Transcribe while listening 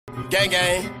gang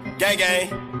gang, gang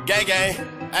gang, gang gang.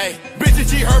 Hey, bitches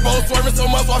G Herbo, swerving so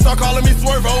much, watch start calling me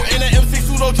Swervo. In an M6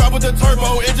 pseudo drop with the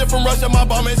turbo, engine from Russia, my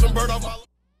bomb made some bird off.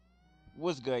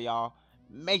 What's good, y'all?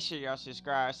 Make sure y'all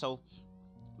subscribe. So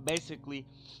basically,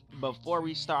 before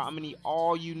we start, I'm gonna need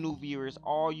all you new viewers,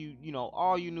 all you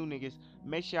new niggas.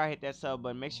 Make sure y'all hit that sub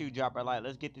button. Make sure you drop a like.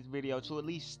 Let's get this video to at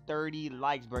least 30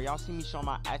 likes, bro. Y'all see me show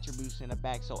my attributes in the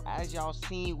back. So as y'all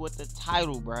seen with the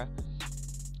title, bro,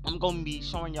 I'm gonna be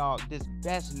showing y'all this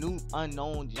best new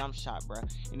unknown jump shot, bro.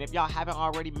 And if y'all haven't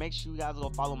already, make sure you guys go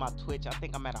follow my Twitch. I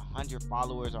think I'm at 100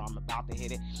 followers, or I'm about to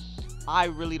hit it. I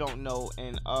really don't know.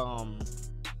 And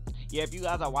yeah, if you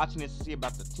guys are watching this to see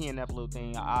about the TNF little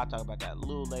thing, I'll talk about that a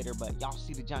little later. But y'all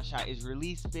see the jump shot is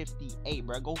release 58,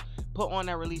 bro. Go put on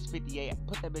that release 58.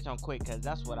 Put that bitch on quick, cause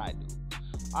that's what I do.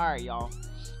 All right, y'all.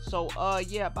 So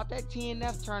yeah, about that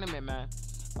TNF tournament, man.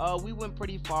 We went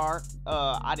pretty far.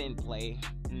 I didn't play.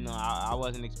 No, I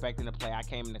wasn't expecting to play. I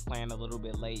came in the clan a little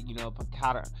bit late. You know,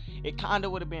 it kinda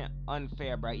would have been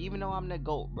unfair, bro. Even though I'm the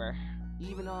GOAT, bro.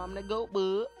 Even though I'm the GOAT,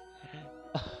 bud.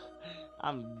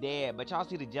 I'm dead. But y'all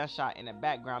see the jump shot in the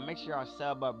background. Make sure y'all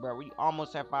sub up, bro. We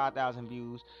almost at 5,000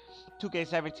 views.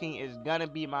 2K17 is gonna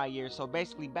be my year. So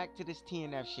basically, back to this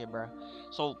TNF shit, bro.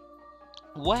 So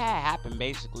what had happened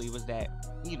basically was that,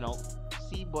 you know,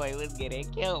 C-Boy was getting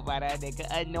killed by that nigga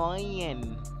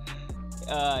annoying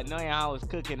how I was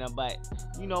cooking him. But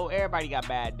you know, everybody got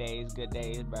bad days, good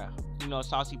days, bro. You know,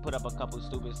 Saucy put up a couple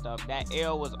stupid stuff. That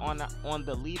L was on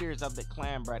the leaders of the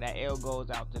clan, bro. That L goes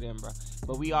out to them, bro.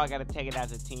 But we all gotta take it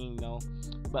as a team, though.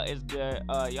 But it's good.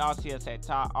 Y'all see us at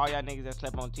top. All y'all niggas that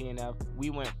slept on TNF, we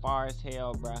went far as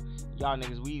hell, bro. Y'all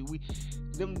niggas,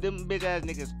 them bitch ass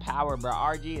niggas power, bro.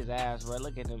 RG is ass, bro.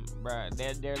 Look at them, bro.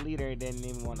 Their leader didn't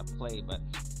even want to play, but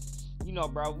you know,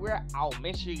 bro, we're out.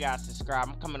 Make sure you guys subscribe.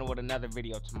 I'm coming with another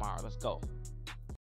video tomorrow. Let's go.